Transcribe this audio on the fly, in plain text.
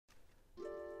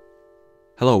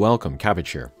Hello, welcome, Cabbage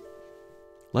here.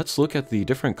 Let's look at the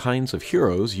different kinds of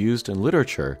heroes used in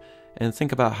literature and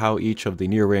think about how each of the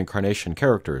Nier Reincarnation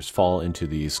characters fall into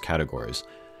these categories.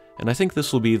 And I think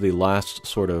this will be the last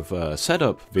sort of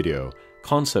setup video,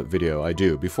 concept video I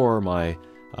do before my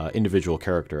individual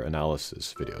character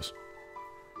analysis videos.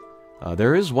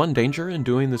 There is one danger in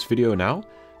doing this video now,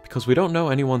 because we don't know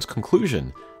anyone's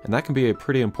conclusion, and that can be a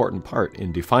pretty important part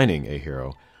in defining a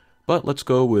hero. But let's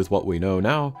go with what we know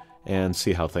now and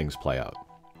see how things play out.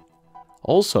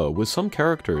 Also, with some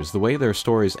characters, the way their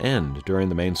stories end during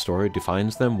the main story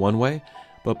defines them one way,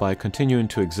 but by continuing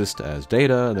to exist as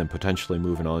data, and then potentially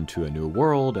moving on to a new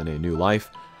world and a new life,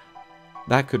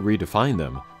 that could redefine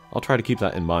them. I'll try to keep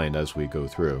that in mind as we go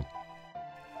through.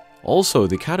 Also,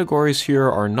 the categories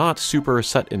here are not super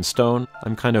set in stone.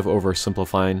 I'm kind of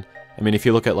oversimplifying. I mean, if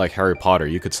you look at like Harry Potter,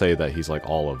 you could say that he's like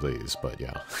all of these, but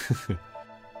yeah.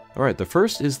 Alright, the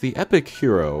first is the epic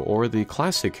hero, or the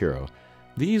classic hero.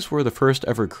 These were the first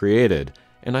ever created,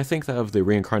 and I think that of the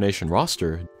Reincarnation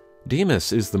roster,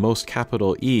 Demas is the most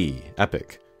capital E,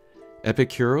 epic.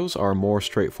 Epic heroes are more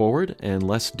straightforward and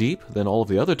less deep than all of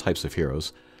the other types of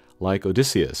heroes, like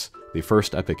Odysseus, the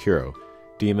first epic hero.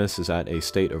 Demas is at a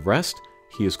state of rest,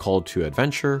 he is called to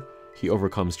adventure, he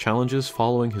overcomes challenges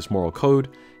following his moral code,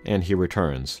 and he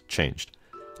returns, changed.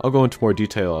 I'll go into more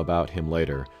detail about him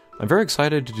later. I'm very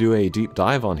excited to do a deep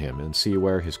dive on him and see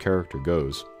where his character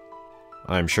goes.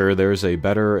 I'm sure there's a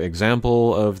better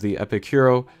example of the epic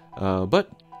hero, but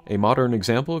a modern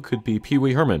example could be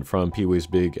Pee-wee Herman from Pee-wee's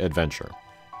Big Adventure.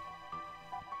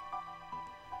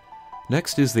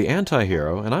 Next is the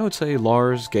anti-hero, and I would say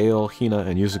Lars, Gale, Hina,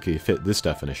 and Yuzuki fit this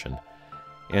definition.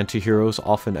 Anti-heroes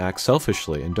often act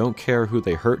selfishly and don't care who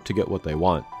they hurt to get what they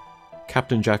want.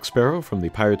 Captain Jack Sparrow from the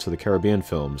Pirates of the Caribbean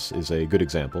films is a good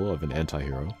example of an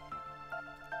anti-hero.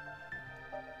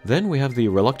 Then we have the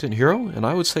reluctant hero, and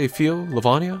I would say Fio,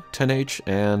 Lavanya, 10H,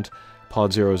 and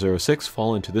Pod 006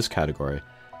 fall into this category.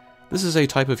 This is a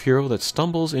type of hero that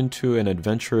stumbles into an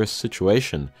adventurous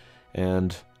situation,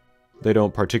 and they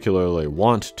don't particularly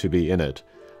want to be in it.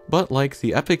 But like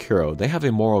the epic hero, they have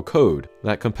a moral code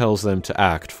that compels them to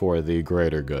act for the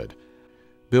greater good.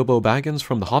 Bilbo Baggins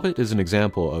from The Hobbit is an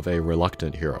example of a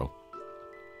reluctant hero.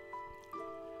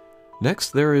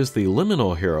 Next, there is the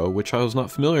liminal hero, which I was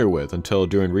not familiar with until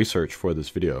doing research for this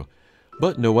video.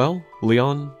 But Noel,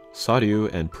 Leon,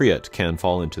 Sadiu, and Priyat can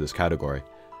fall into this category.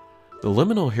 The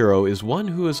liminal hero is one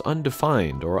who is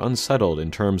undefined or unsettled in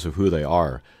terms of who they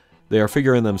are. They are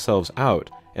figuring themselves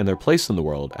out and their place in the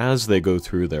world as they go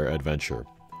through their adventure.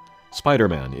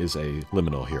 Spider-Man is a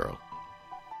liminal hero.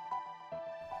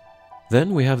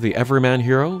 Then we have the Everyman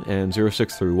hero, and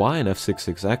 06-Y and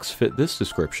F66X fit this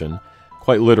description.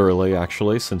 Quite literally,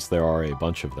 actually, since there are a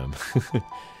bunch of them.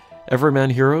 Everyman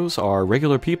heroes are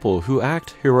regular people who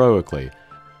act heroically,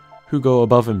 who go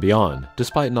above and beyond,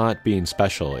 despite not being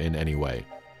special in any way.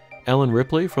 Ellen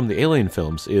Ripley from the Alien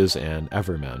films is an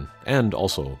Everyman, and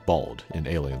also bald in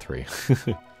Alien 3.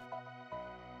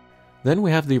 Then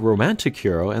we have the romantic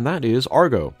hero, and that is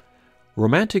Argo.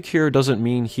 Romantic here doesn't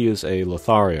mean he is a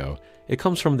Lothario. It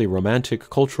comes from the Romantic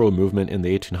cultural movement in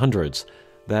the 1800s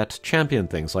that championed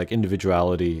things like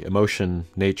individuality, emotion,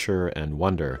 nature, and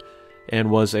wonder, and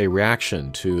was a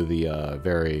reaction to the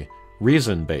very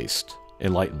reason-based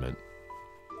Enlightenment.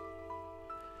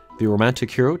 The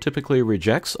romantic hero typically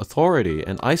rejects authority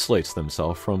and isolates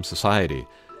themselves from society.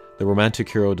 The romantic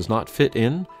hero does not fit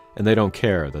in, and they don't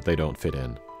care that they don't fit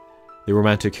in. The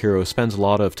romantic hero spends a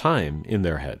lot of time in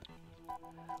their head.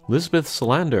 Lisbeth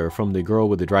Salander from The Girl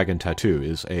with the Dragon Tattoo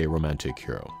is a romantic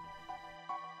hero.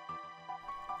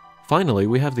 Finally,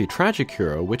 we have the tragic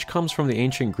hero, which comes from the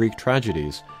ancient Greek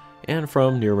tragedies, and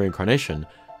from Nier Reincarnation.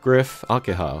 Grif,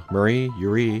 Akeha, Marie,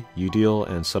 Yuri, Udil,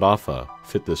 and Sadafa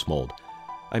fit this mold.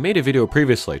 I made a video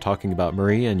previously talking about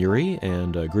Marie and Yuri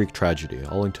and Greek tragedy.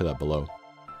 I'll link to that below.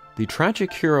 The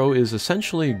tragic hero is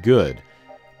essentially good,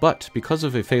 but because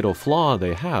of a fatal flaw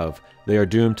they have, they are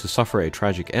doomed to suffer a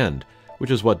tragic end,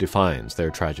 which is what defines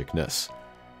their tragicness.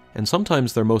 And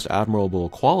sometimes their most admirable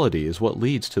quality is what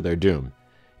leads to their doom.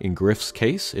 In Grif's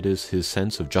case, it is his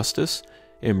sense of justice.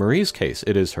 In Marie's case,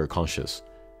 it is her conscience.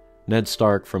 Ned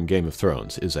Stark from Game of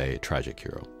Thrones is a tragic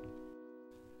hero.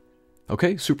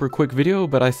 Okay, super quick video,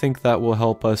 but I think that will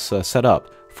help us set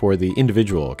up for the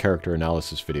individual character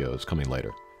analysis videos coming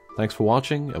later. Thanks for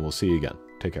watching, and we'll see you again.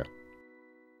 Take care.